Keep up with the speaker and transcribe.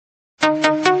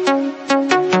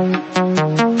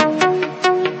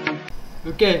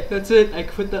Okay, that's it. I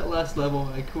quit that last level.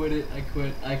 I quit it. I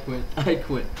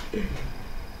quit.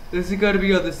 This is gonna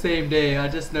be on the same day. I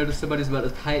just noticed somebody's about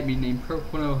to type me named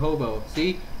Proquino Hobo.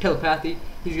 See? Telepathy.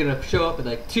 He's gonna show up in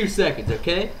like 2 seconds,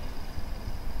 okay?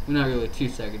 Well, not really 2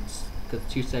 seconds, because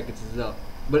 2 seconds is up.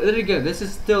 But then again, this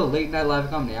is still late night live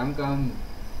comedy.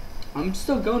 I'm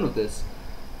still going with this.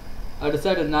 I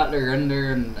decided not to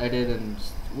render and edit and,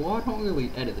 well, I don't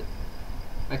really edit it.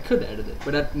 I could edit it,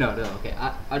 but no, okay.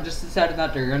 I just decided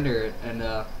not to render it and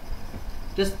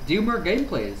just do more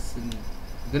gameplays, and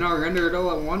then I'll render it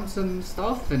all at once and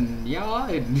stuff, and yeah.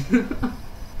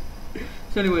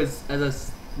 So, anyways,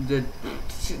 as I did,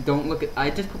 don't look at. I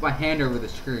just put my hand over the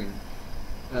screen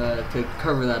to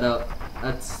cover that up.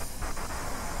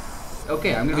 That's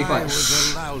okay. I'm gonna be fine. I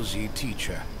was a lousy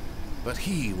teacher, but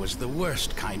he was the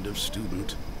worst kind of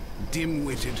student.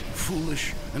 Dim-witted,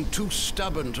 foolish, and too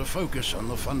stubborn to focus on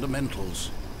the fundamentals.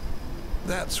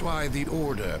 That's why the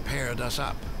Order paired us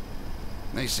up.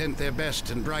 They sent their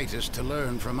best and brightest to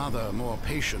learn from other, more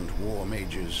patient war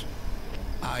mages.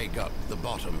 I got the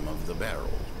bottom of the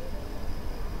barrel.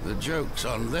 The joke's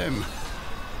on them.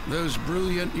 Those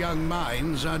brilliant young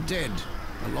minds are dead,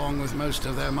 along with most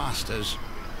of their masters,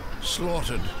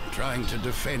 slaughtered trying to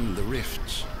defend the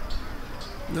rifts.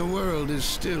 The world is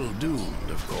still doomed,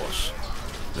 of course.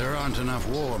 There aren't enough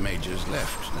war mages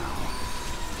left now.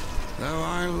 Though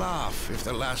I'll laugh if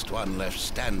the last one left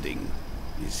standing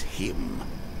is him.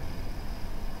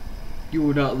 You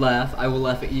will not laugh. I will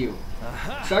laugh at you.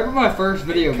 Sorry for my first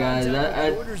video, guys.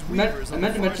 I meant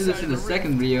to mention this in the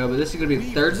second video, but this is going to be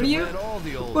the third video?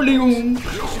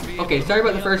 Okay, sorry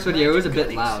about the first video. It was a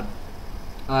bit loud.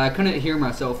 I couldn't hear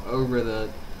myself over the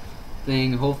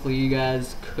thing. Hopefully you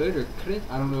guys could or couldn't.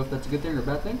 I don't know if that's a good thing or a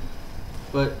bad thing,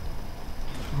 but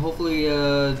hopefully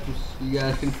you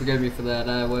guys can forgive me for that.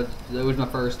 That was my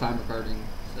first time recording,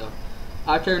 so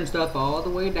I turned stuff all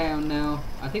the way down now.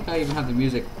 I think I even have the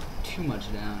music too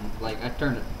much down. Like I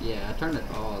turned it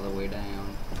all the way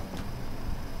down.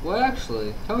 Well,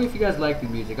 actually, tell me if you guys like the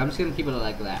music. I'm just gonna keep it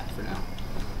like that for now.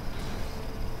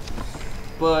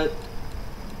 But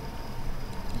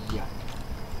yeah.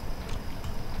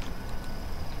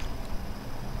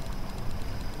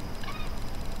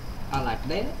 I like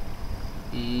that.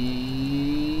 And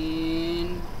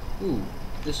ooh,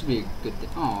 this would be a good thing.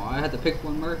 Oh, I had to pick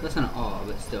one more. That's not an aw,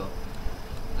 but still.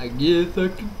 I guess I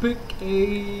can pick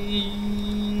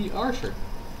a Archer.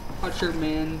 Archer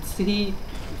man. See?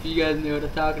 If you guys know what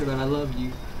I'm talking about, I love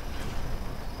you.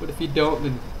 But if you don't,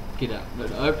 then get out. No,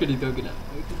 I'm kidding, don't get out.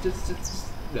 Just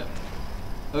no.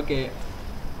 Okay.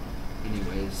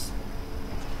 Anyways.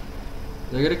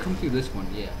 They're gonna come through this one,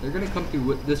 yeah. They're gonna come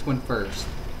through this one first.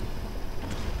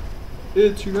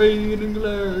 It's raining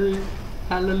glory,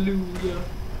 hallelujah.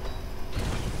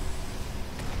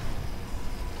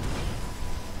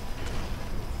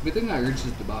 Good thing I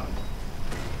reached the bottom.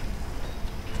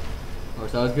 Or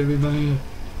so it's gonna be my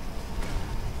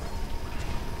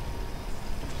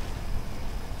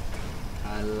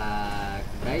I like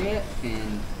that,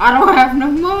 and I don't have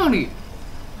no money.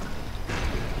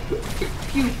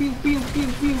 Pew pew pew pew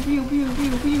pew pew pew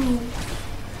pew pew.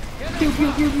 Pew,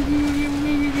 pew, pew, pew, pew, pew,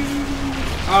 pew, pew.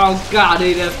 Oh god,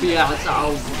 8 FPS.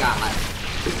 Oh god.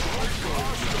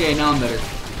 Okay, now I'm better.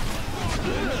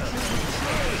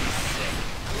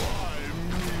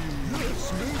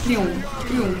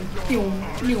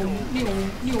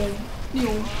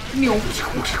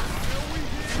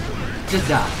 Just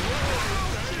die.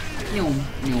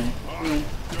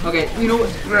 Okay, you know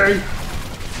what's great?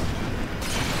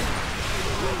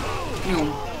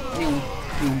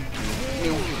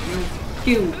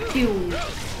 Pew, pew,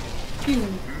 pew,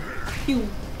 pew,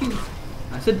 pew.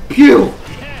 I said pew!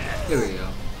 There we go.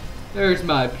 There's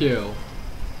my pew.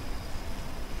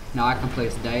 Now I can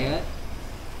place that,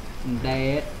 and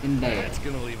that, and that. That's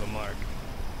gonna leave a mark.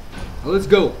 Well, let's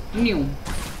go.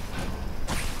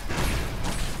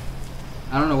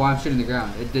 I don't know why I'm shooting the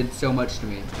ground. It did so much to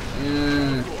me.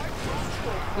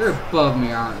 They're above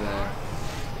me, aren't they?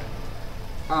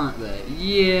 Aren't they?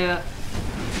 Yeah.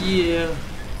 Yeah.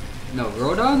 No,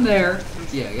 roll down there.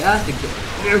 Yeah, you have to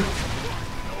get.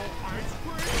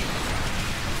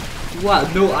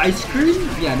 What? No ice cream?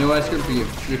 Yeah, no ice cream for you.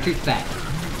 You're too fat.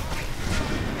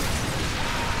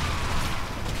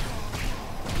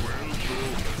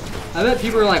 I bet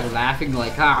people are like laughing,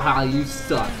 like, ha, you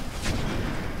suck.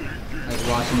 Like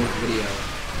watching this video.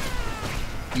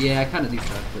 Yeah, I kind of do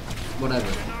suck, but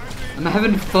whatever. I'm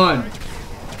having fun.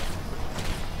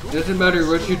 It doesn't matter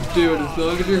what you do as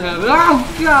long as you're having.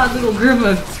 Oh god, little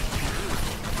gremlins!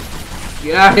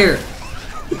 Get out of here!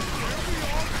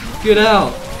 Get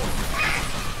out.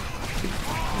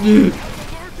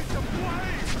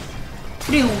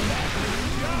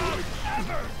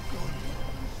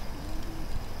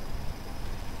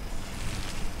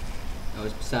 Oh,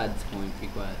 it's beside this point. Be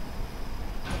quiet.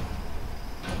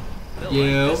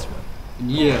 Yeah.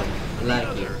 Yeah. I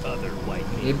like it.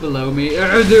 They below me.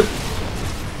 Is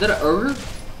that an ogre?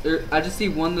 I just see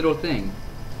one little thing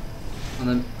on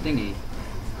the thingy.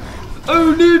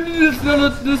 Oh, dude, this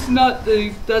is not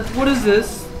the. That's what is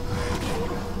this?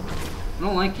 I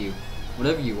don't like you.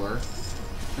 Whatever you are.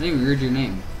 I didn't even read your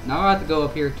name. Now I have to go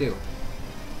up here too.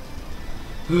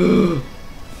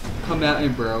 Come at me,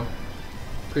 bro.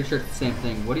 Pretty sure it's the same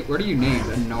thing. What are you named?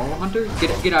 A Gnarl Hunter?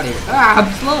 Get out of here. Ah,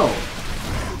 I'm slow.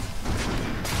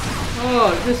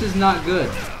 Oh, this is not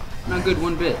good. Not good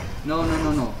one bit. No.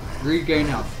 Regain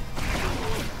health.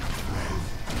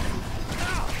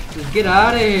 Just get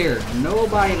out of here.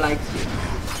 Nobody likes you.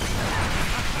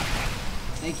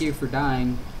 Thank you for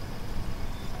dying.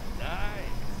 I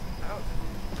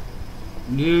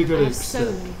have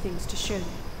so many things to show you.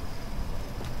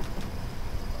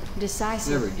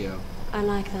 Decisive. There we go. I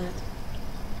like that.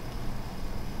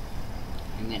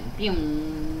 And then, pew.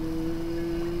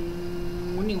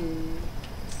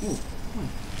 Ooh.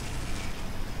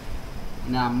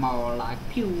 And I'm all like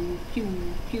pew, pew,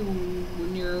 pew.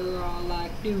 When you're all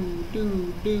like do,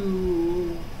 do,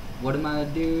 do. What am I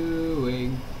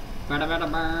doing?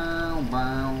 Now.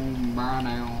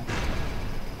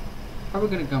 Probably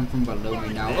gonna come from below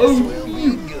me now. Oh!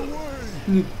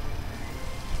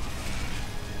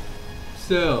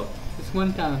 So, this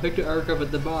one time I picked an orc up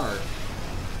at the bar.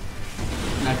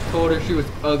 And I told her she was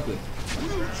ugly.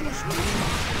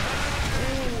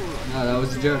 No, that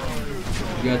was a joke.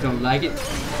 You guys don't like it? You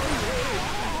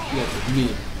guys are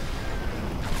mean.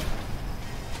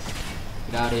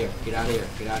 Get out of here. Get out of here.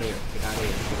 Get out of here. Get out of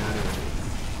here. Get out of here.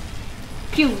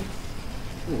 Pew!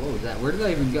 Ooh, what was that? Where did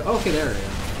I even go? Oh, okay, there it is.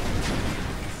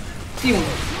 Pew!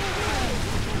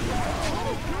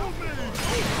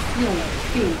 Pew,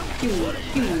 pew,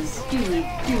 pew, pew,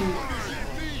 pew.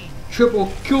 Triple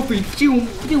kill feed. Pew,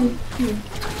 pew, pew.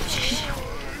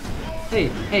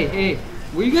 Hey,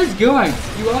 where you guys going?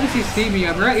 You obviously see me.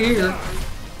 I'm right here.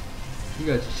 You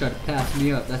guys try to pass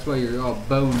me up. That's why you're all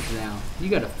bones now. You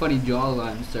got a funny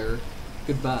jawline, sir.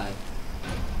 Goodbye.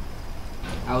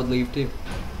 I would leave too.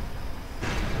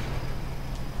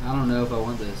 I don't know if I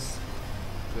want this.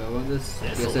 Do I want this?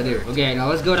 Yes, I do. Okay, now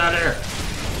let's go down there.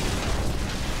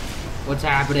 What's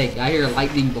happening? I hear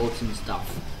lightning bolts and stuff.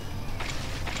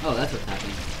 Oh, that's what's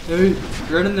happening. Hey,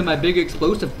 run into my big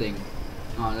explosive thing.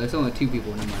 Oh, there's only 2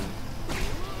 people. Never mind.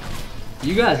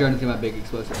 You guys run into my big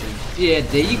explosive thing. Yeah,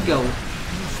 there you go.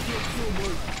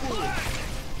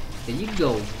 There you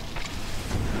go.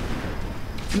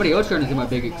 Somebody else run into my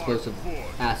big explosive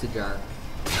acid jar.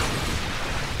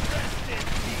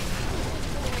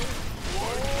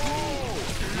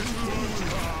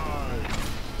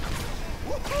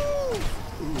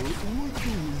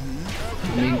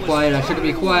 I'm being quiet. I shouldn't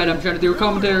be quiet. I'm trying to do a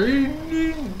commentary.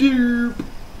 You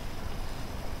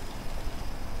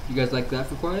guys like that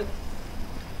for quiet?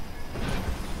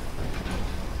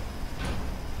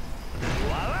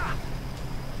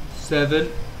 Seven.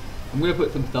 I'm gonna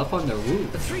put some stuff on there. Woo.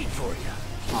 A treat for you.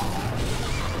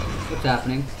 Aww. What's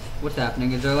happening? What's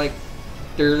happening? Is there like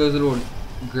those little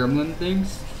gremlin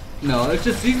things? No, it's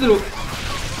just these little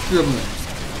gremlins.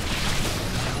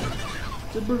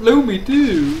 They're below me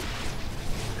too.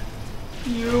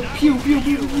 Pew, pew, pew,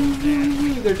 pew, pew,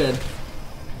 pew. They're dead.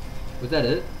 Was that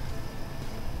it?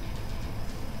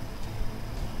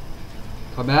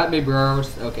 Come at me,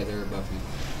 bros. Okay, they're above me.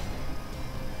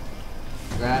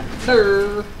 Right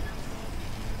there.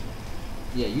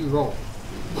 Yeah, you roll.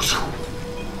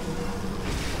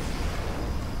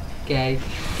 Okay,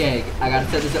 I gotta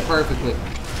set this up perfectly.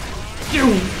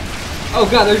 Oh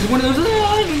god, there's one of those.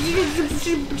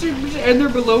 And they're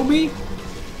below me?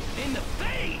 In the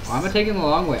face. Why am I taking the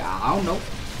long way? I don't know.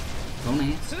 Don't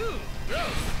answer.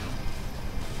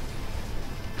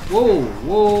 Whoa.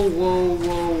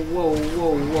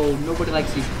 Nobody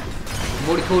likes you. I've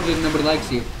already told you nobody likes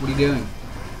you. What are you doing?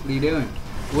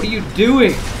 What are you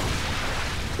doing?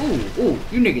 Ooh,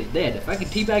 you nigga's dead. If I could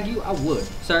teabag you, I would.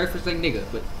 Sorry for saying nigga,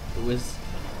 but it was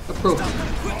appropriate.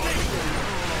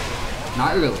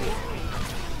 Not really.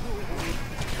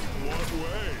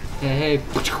 Hey.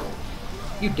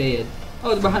 You dead.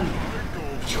 Oh, they're behind me.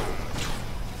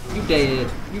 You dead.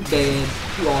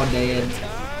 You all dead.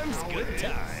 Good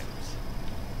times.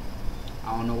 I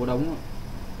don't know what I want.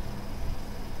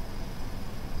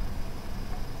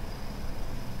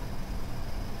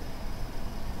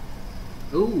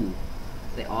 Ooh.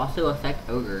 They also affect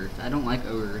ogres. I don't like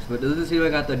ogres, but it doesn't seem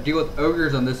like I have to deal with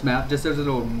ogres on this map, just those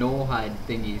little null hide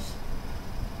thingies.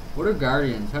 What are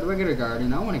guardians? How do I get a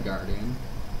guardian? I want a guardian.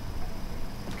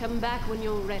 Come back when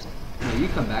you're ready. No, you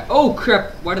come back. Oh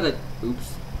crap! Why did I...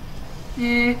 Oops.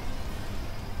 Eh.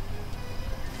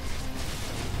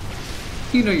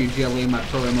 You know you're jellying my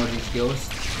pro emoji skills.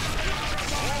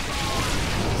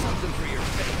 Something for your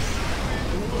face.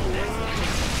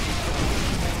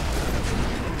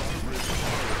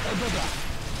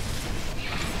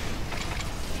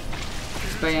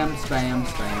 Spam, spam,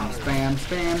 spam, spam,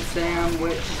 spam,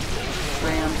 sandwich.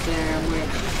 Spam,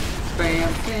 sandwich.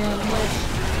 Spam, sandwich.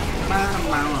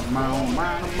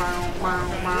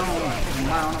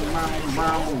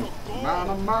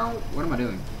 What am I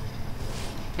doing?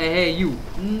 Hey, you.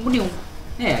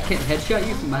 Hey, I can't headshot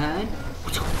you from behind.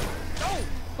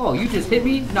 Oh, you just hit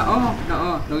me? Nuh-uh,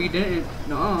 nuh-uh. No, you didn't.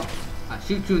 Nuh-uh. I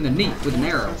shoot you in the knee with an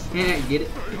arrow. Yeah, get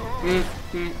it?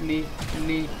 Knee,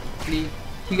 knee, knee.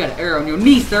 You got an arrow in your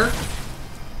knee, sir.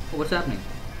 Oh, what's happening?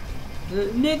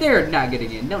 They're not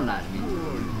getting in. Don't lie to me.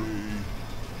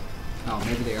 Oh,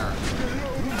 maybe they are.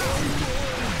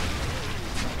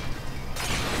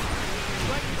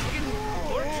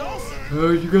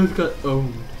 Oh, you guys got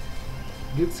owned.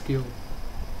 Get skilled.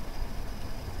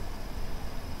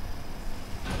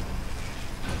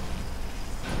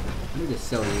 Let me just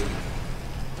sell you.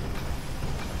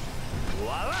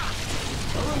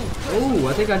 Oh,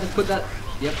 I think I just put that.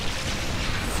 Yep.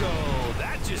 So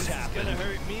that just happened. It's gonna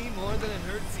hurt me more than it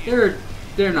hurts you.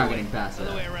 They're not getting past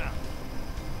Other way that. around.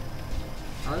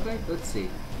 Are they? Let's see.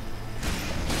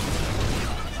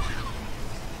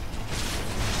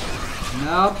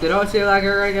 Nope, they don't seem like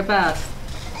they're gonna get past.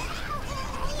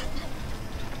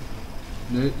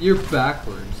 No, you're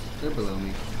backwards. They're below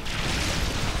me.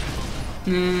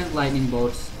 Lightning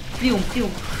bolts. Pew, pew.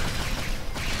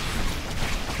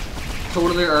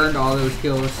 Totally earned all those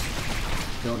kills.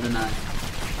 Don't deny.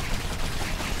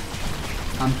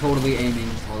 I'm totally aiming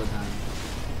all the time.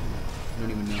 I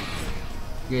don't even know.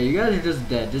 Yeah, you guys are just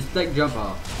dead. Just like jump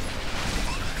off.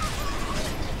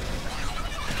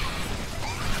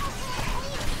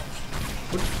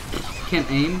 What? Can't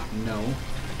aim? No.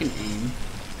 I can aim.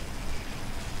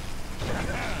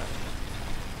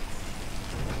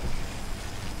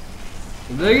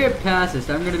 If they get past this,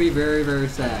 I'm gonna be very, very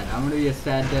sad. I'm gonna be a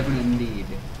sad devil indeed.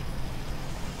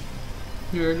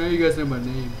 Here, now you guys know my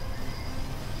name.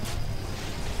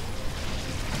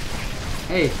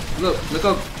 Hey, look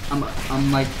up.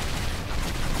 I'm like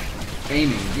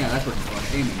aiming. Yeah, that's what it's called.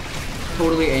 Aiming.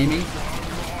 Totally aiming.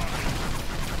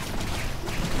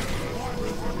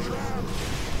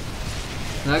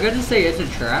 Now I gotta just say it's a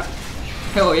trap.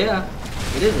 Hell yeah,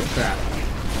 it is a trap.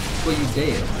 Well, you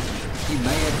dead. You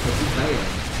mad because you bad.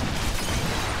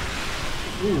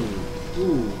 Ooh,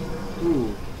 ooh,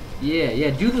 ooh.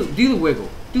 Yeah, do the wiggle.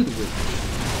 Do the wiggle.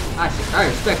 I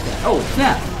respect that. Oh,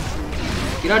 snap.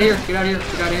 Get out of here, get out of here,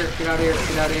 get out of here, get out of here,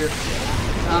 get out of here.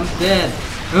 I'm dead.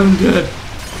 I'm dead.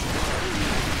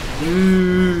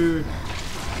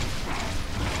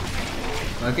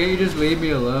 Why can't you just leave me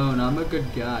alone? I'm a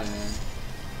good guy, man.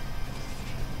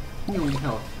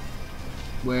 Health.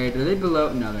 Wait, are they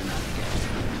below? No, they're not.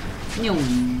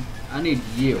 I need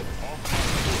you.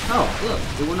 Oh, look,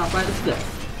 they went off by the steps.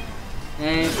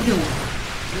 And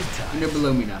they're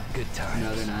below me now. Good times.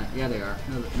 No, they're not. Yeah, they are.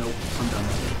 No, nope, I'm done.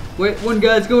 Wait, one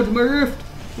guy's going to my rift.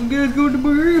 One guy's going to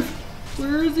my rift.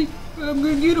 Where is he? I'm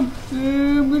gonna get him.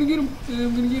 I'm gonna get him.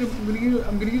 I'm gonna get him. I'm gonna get him.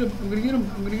 I'm gonna get him. I'm gonna get him.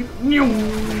 I'm gonna get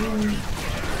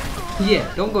him.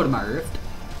 Yeah, don't go to my rift.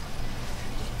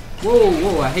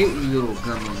 Whoa, I hate you little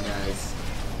gremlin guys.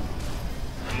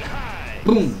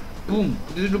 Boom, boom,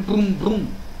 boom,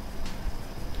 boom.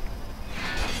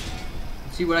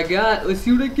 Let's see what I got. Let's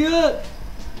see what I got.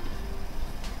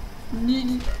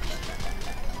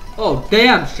 Oh,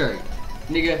 damn straight.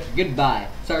 Nigga, goodbye.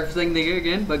 Sorry for saying nigga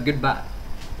again, but goodbye.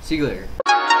 See you later.